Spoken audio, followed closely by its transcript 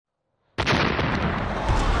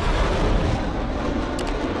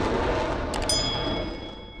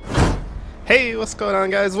Hey, what's going on,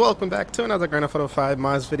 guys? Welcome back to another Grand Theft Auto 5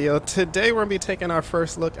 mods video. Today we're going to be taking our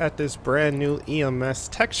first look at this brand new EMS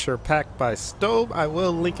texture pack by Stove. I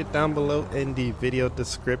will link it down below in the video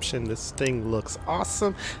description. This thing looks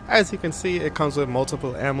awesome. As you can see, it comes with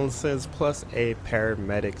multiple ambulances plus a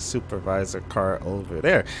paramedic supervisor car over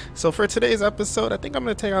there. So for today's episode, I think I'm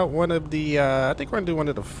going to take out one of the, I think we're going to do one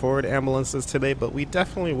of the Ford ambulances today, but we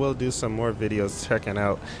definitely will do some more videos checking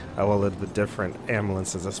out all of the different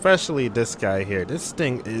ambulances, especially this guy here. This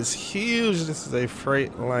thing is huge. This is a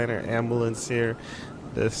Freightliner ambulance here.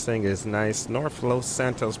 This thing is nice. North Los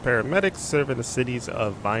Santos Paramedic serving the cities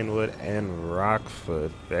of Vinewood and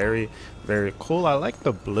Rockford. Very, very cool. I like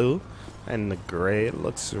the blue and the gray. It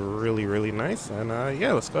looks really, really nice. And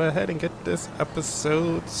yeah, let's go ahead and get this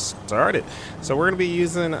episode started. So we're going to be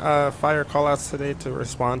using fire callouts today to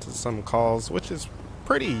respond to some calls, which is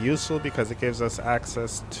pretty useful because it gives us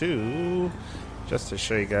access to, just to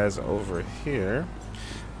show you guys over here,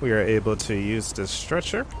 we are able to use this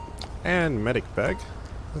stretcher and medic bag.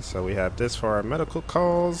 So we have this for our medical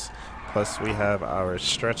calls, plus we have our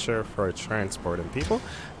stretcher for transporting people.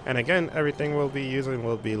 And again, everything we'll be using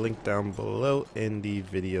will be linked down below in the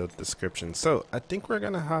video description. So I think we're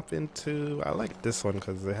gonna hop into, I like this one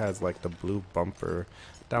because it has like the blue bumper.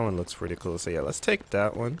 That one looks pretty cool. So yeah, let's take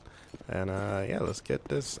that one. And yeah, let's get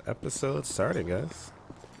this episode started, guys.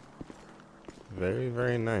 Very,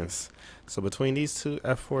 very nice. So between these two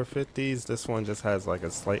F450s, this one just has like a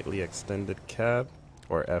slightly extended cab,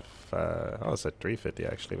 or oh, it's a 350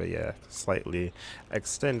 actually, but yeah, slightly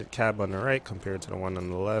extended cab on the right compared to the one on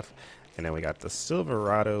the left. And then we got the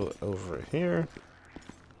Silverado over here,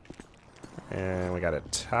 and we got a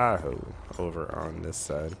Tahoe over on this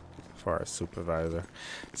side for our supervisor.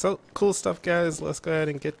 So cool stuff, guys. Let's go ahead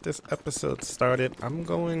and get this episode started. I'm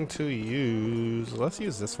going to use, let's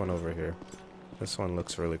use this one over here. This one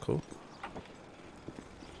looks really cool.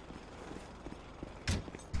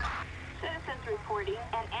 Citizens reporting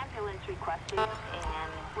an ambulance requested in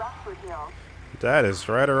Rockford Hills. That is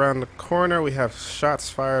right around the corner. We have shots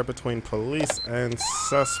fired between police and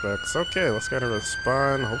suspects. Okay, let's get a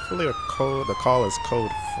respond. Hopefully the call is code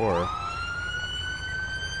 4.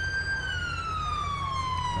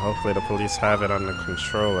 Hopefully the police have it under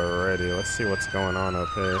control already. Let's see what's going on up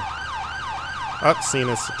here. Up, scene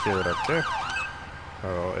is secured. Okay.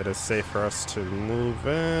 Oh, it is safe for us to move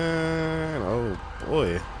in. Oh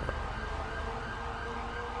boy.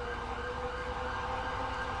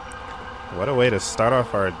 What a way to start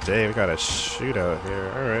off our day. We got a shootout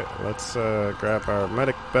here. Alright, let's grab our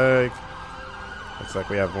medic bag. Looks like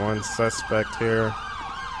we have one suspect here.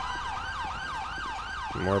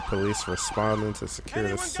 More police responding to secure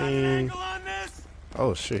the scene.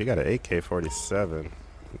 Oh shoot, he got an AK-47.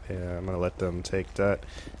 Yeah, I'm gonna let them take that.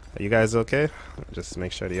 Are you guys okay? Just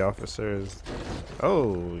make sure the officers...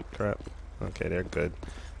 Oh crap. Okay, they're good.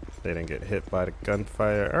 They didn't get hit by the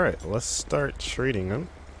gunfire. Alright, let's start treating them.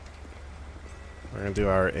 We're gonna do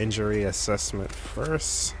our injury assessment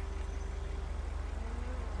first.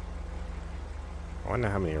 I wonder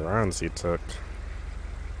how many rounds he took.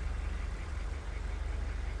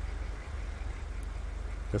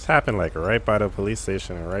 This happened like right by the police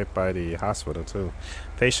station and right by the hospital too.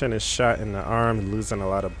 Patient is shot in the arm, losing a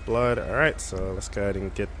lot of blood. Alright, so let's go ahead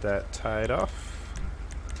and get that tied off.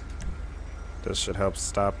 This should help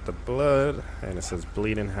stop the blood. And it says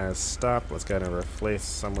bleeding has stopped. Let's go ahead and replace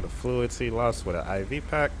some of the fluids he lost with an IV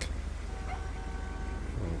pack.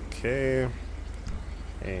 Okay.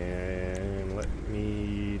 And let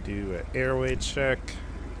me do an airway check.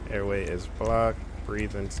 Airway is blocked.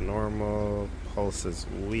 Breathing's normal. Pulse is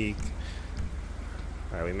weak.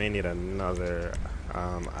 Alright, we may need another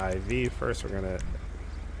IV. First, we're gonna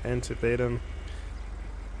intubate him,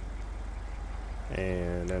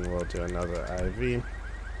 and then we'll do another IV.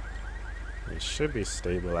 He should be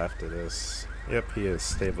stable after this. Yep, he is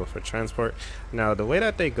stable for transport. Now, the way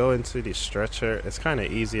that they go into the stretcher, it's kind of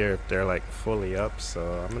easier if they're like fully up.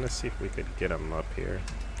 So I'm gonna see if we could get him up here.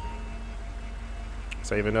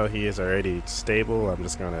 So even though he is already stable, I'm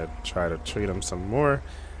just going to try to treat him some more.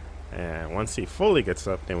 And once he fully gets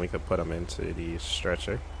up, then we could put him into the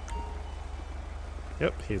stretcher.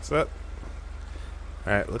 Yep, he's up.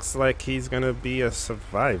 Alright, looks like he's going to be a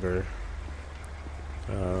survivor.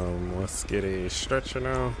 Let's get a stretcher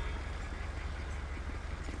now.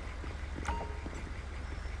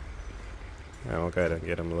 And we'll go ahead and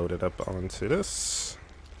get him loaded up onto this.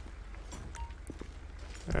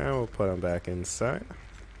 And we'll put him back inside.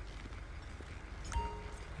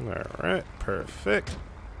 Alright, perfect.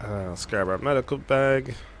 Let's grab our medical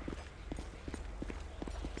bag.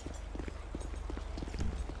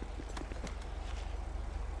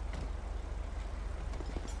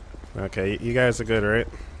 Okay, you guys are good, right?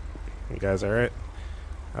 You guys are right?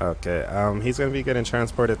 Okay, he's gonna be getting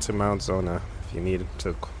transported to Mount Zona if you need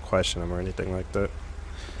to question him or anything like that.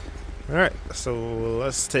 Alright, so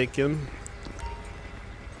let's take him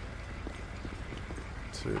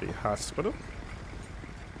to the hospital.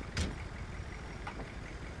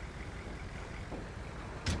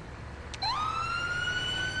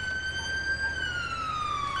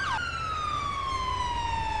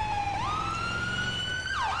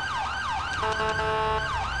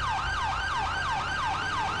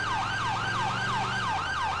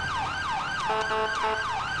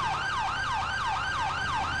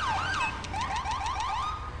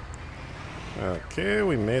 Okay,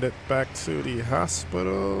 we made it back to the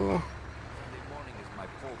hospital. Sunday morning is my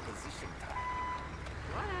pole position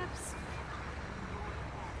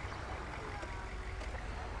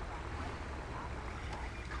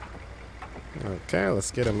time. Okay,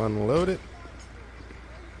 let's get him unloaded.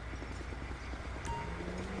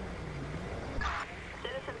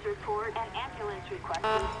 Citizens report an ambulance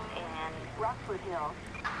requested in Rockford Hills.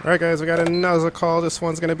 Alright guys, we got another call. This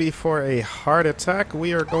one's going to be for a heart attack.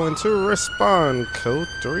 We are going to respond. Code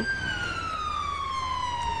 3.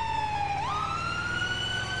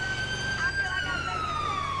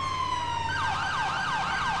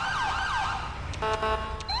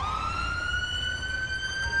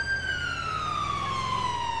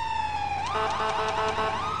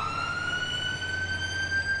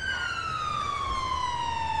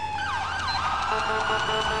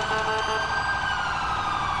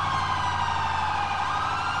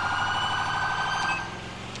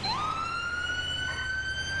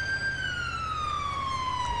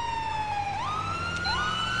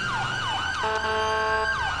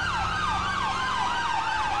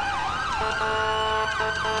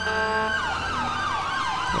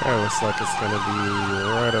 Yeah, looks like it's gonna be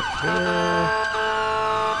right up here.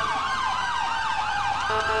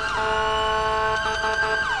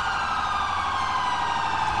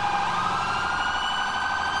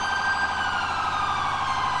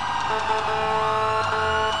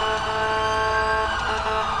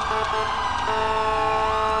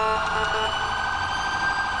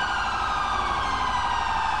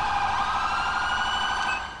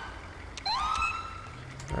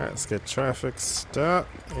 Alright, let's get traffic stop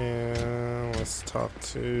and let's talk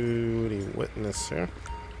to the witness here.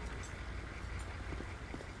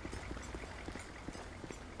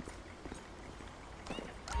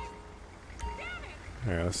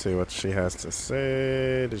 Alright, let's see what she has to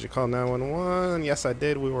say. Did you call 911? Yes, I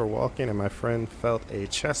did. We were walking and my friend felt a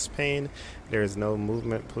chest pain. There is no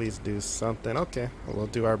movement. Please do something. Okay, we'll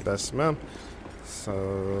do our best, ma'am.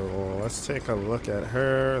 So let's take a look at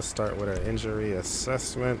her. Start with her injury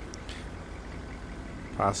assessment.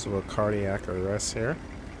 Possible cardiac arrest here.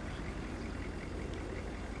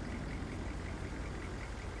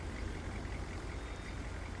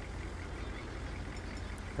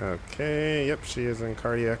 Okay, yep, she is in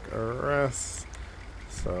cardiac arrest.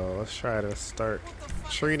 So let's try to start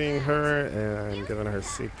treating her and giving her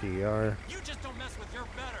CPR. You just don't mess with your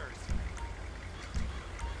betters.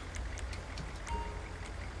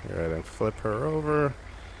 Go ahead and flip her over.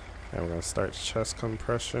 And we're going to start chest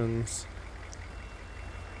compressions.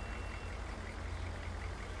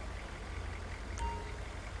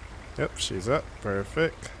 Yep, she's up.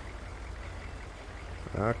 Perfect.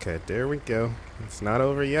 Okay, there we go. It's not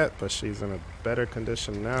over yet, but she's in a better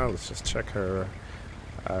condition now. Let's just check her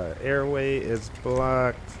airway is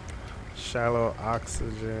blocked. Shallow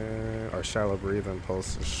oxygen or shallow breathing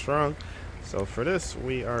pulse is strong. So for this,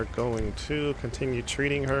 we are going to continue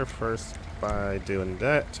treating her first by doing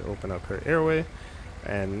that to open up her airway.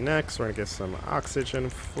 And next, we're going to get some oxygen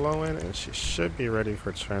flowing, and she should be ready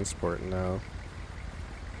for transport now.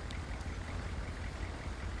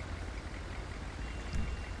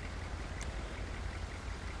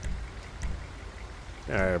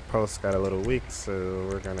 Our pulse got a little weak, so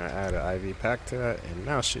we're going to add an IV pack to that, and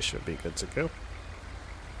now she should be good to go.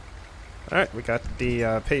 Alright, we got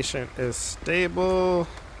the patient is stable.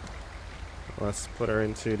 Let's put her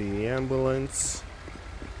into the ambulance.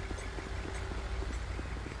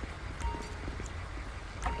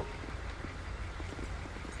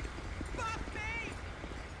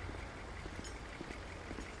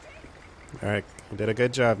 Alright, you did a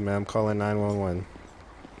good job, ma'am. Calling 911.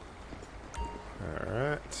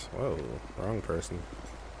 Alright. Whoa, wrong person.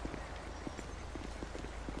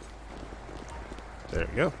 There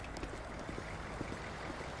we go.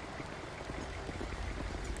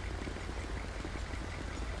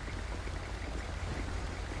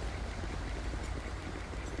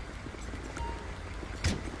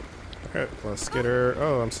 Alright, let's get her.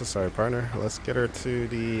 Oh, I'm so sorry, partner. Let's get her to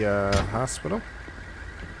the hospital.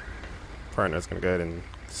 Partner's gonna go ahead and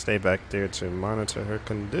stay back there to monitor her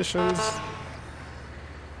conditions.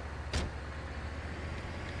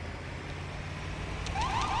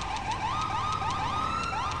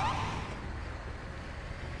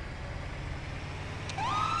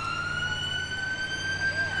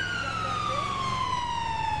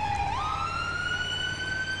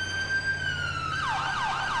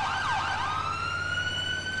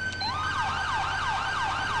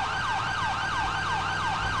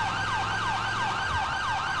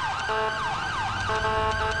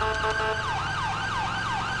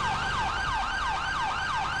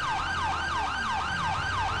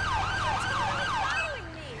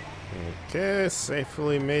 Okay,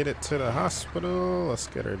 safely made it to the hospital. Let's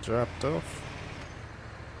get her dropped off.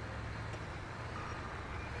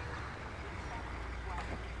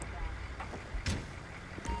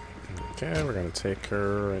 Okay, we're gonna take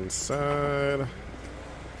her inside.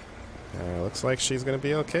 Looks like she's gonna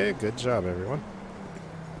be okay. Good job, everyone.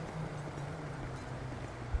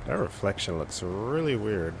 That reflection looks really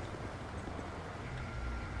weird.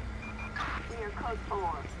 We are code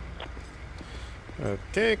 4.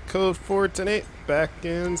 Okay, code 410-8 back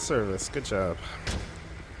in service. Good job.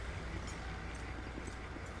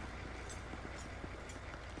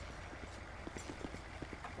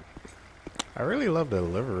 I really love the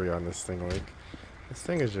livery on this thing. Like, this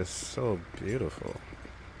thing is just so beautiful.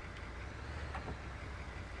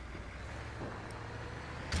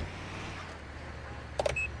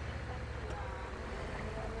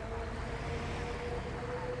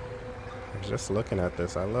 Just looking at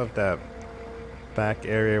this, I love that back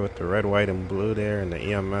area with the red, white, and blue there, and the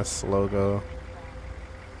EMS logo,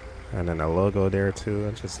 and then a logo there too.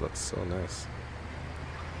 It just looks so nice.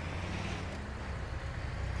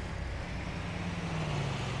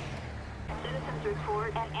 Citizens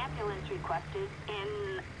report an ambulance requested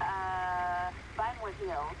in Vinewood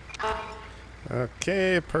Hills.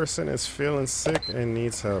 Okay, person is feeling sick and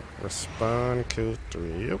needs help. Respond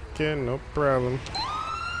Q3. Okay, no problem.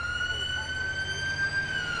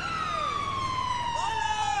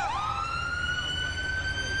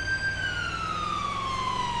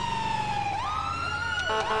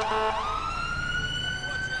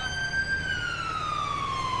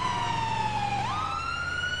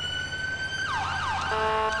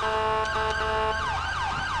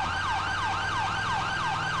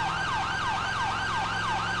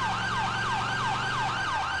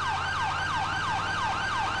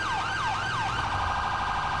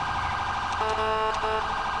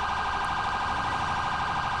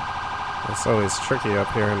 It's always tricky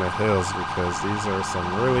up here in the hills because these are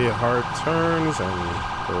some really hard turns and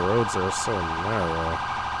the roads are so narrow.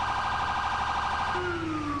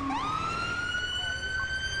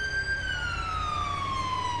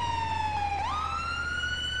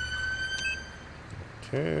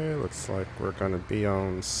 Okay, looks like we're gonna be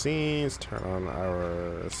on scenes. Turn on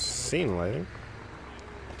our scene lighting.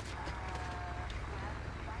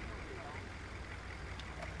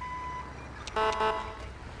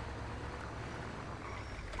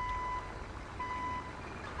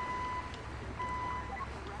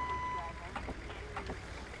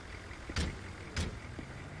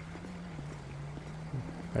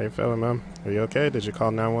 How you feeling, ma'am? Are you okay? Did you call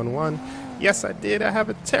 911? Yes, I did. I have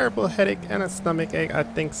a terrible headache and a stomach ache. I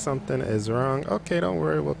think something is wrong. Okay, don't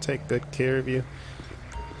worry. We'll take good care of you.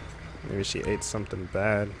 Maybe she ate something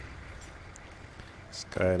bad. Let's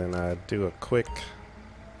go ahead and do a quick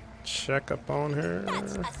checkup on her.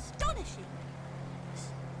 That's astonishing.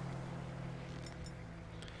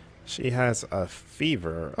 She has a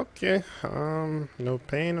fever. Okay. No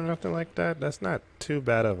pain or nothing like that. That's not too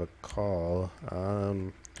bad of a call.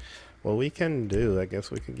 What we can do, I guess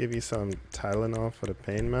we can give you some Tylenol for the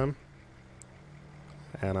pain, ma'am.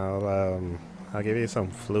 And I'll give you some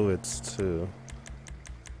fluids too.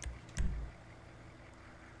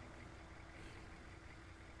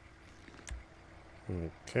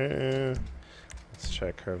 Okay. Let's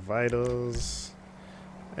check her vitals.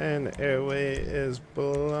 And the airway is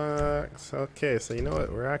blocked. Okay, so you know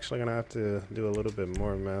what? We're actually gonna have to do a little bit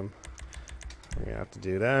more, ma'am. We're gonna have to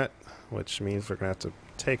do that, which means we're gonna have to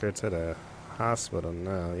take her to the hospital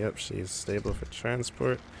now. Yep, she's stable for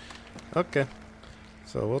transport. Okay,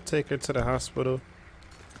 so we'll take her to the hospital.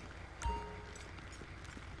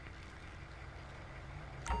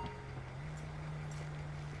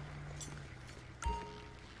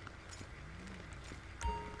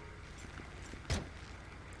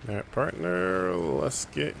 Alright, partner, let's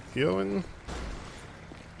get going.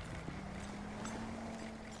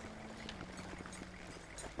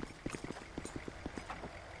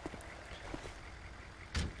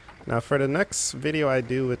 Now for the next video I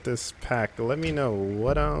do with this pack, let me know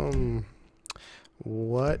what was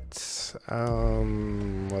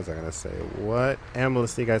I gonna say? What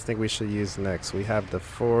ambulance do you guys think we should use next? We have the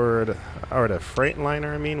Ford, or the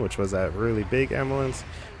Freightliner, I mean, which was that really big ambulance.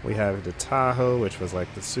 We have the Tahoe, which was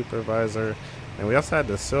like the supervisor, and we also had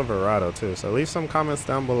the Silverado too. So leave some comments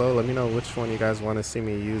down below. Let me know which one you guys want to see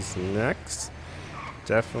me use next.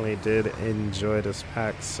 Definitely did enjoy this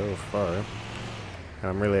pack so far.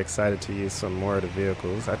 I'm really excited to use some more of the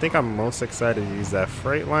vehicles. I think I'm most excited to use that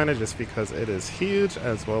Freightliner just because it is huge,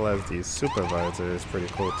 as well as the Supervisor is pretty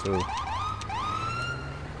cool too.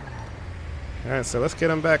 Alright, so let's get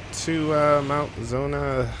them back to Mount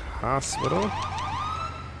Zona Hospital.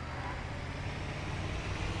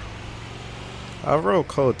 I'll roll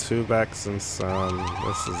code 2 back since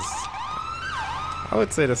this is, I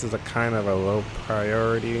would say this is a kind of a low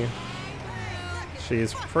priority.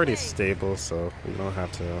 She's pretty stable, so we don't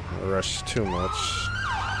have to rush too much.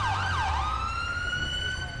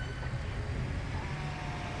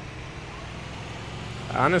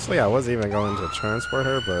 Honestly, I wasn't even going to transport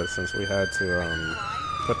her, but since we had to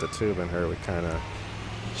put the tube in her, we kind of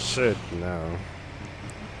should now.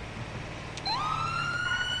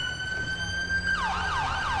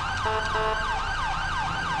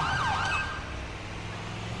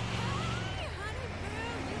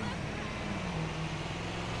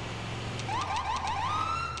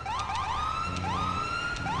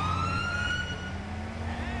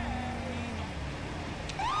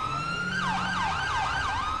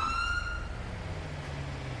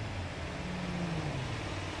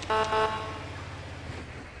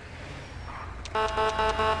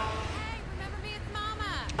 Remember me, it's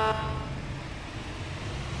Mama.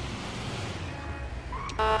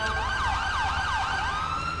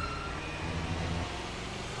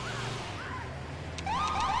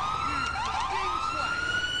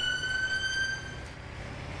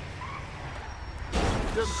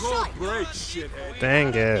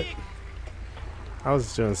 Dang it. I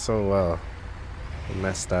was doing so well. I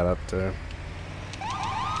messed that up there.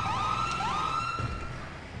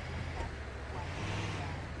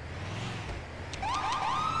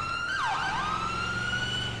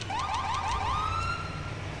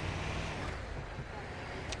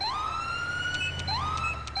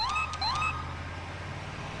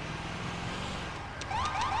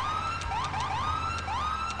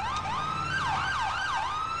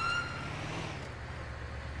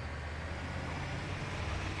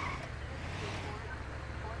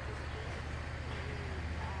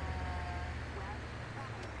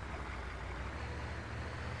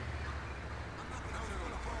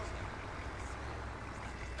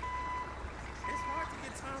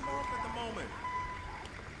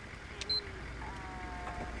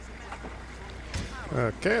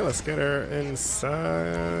 Okay, let's get her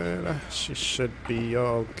inside. She should be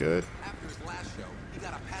all good. After his last show, he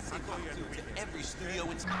got a pass to every studio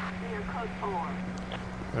in Clear code 4.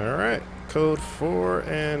 Alright, code 4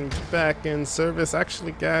 and back in service.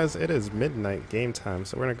 Actually, guys, it is midnight game time,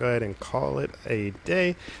 so we're going to go ahead and call it a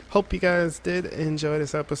day. Hope you guys did enjoy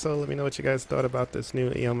this episode. Let me know what you guys thought about this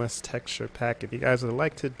new EMS texture pack. If you guys would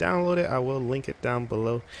like to download it, I will link it down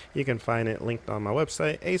below. You can find it linked on my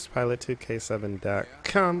website,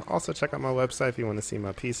 acepilot2k7.com. Also, check out my website if you want to see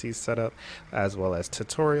my PC setup, as well as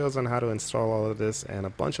tutorials on how to install all of this and a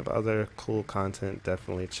bunch of other cool content.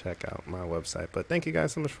 Definitely check out my website. But thank you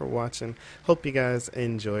guys so much for watching. Hope you guys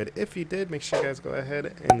enjoyed. If you did, make sure you guys go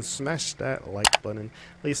ahead and smash that like button.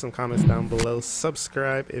 Leave some comments down below.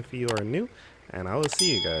 Subscribe if you are new. And I will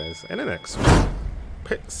see you guys in the next one.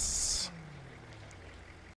 Peace.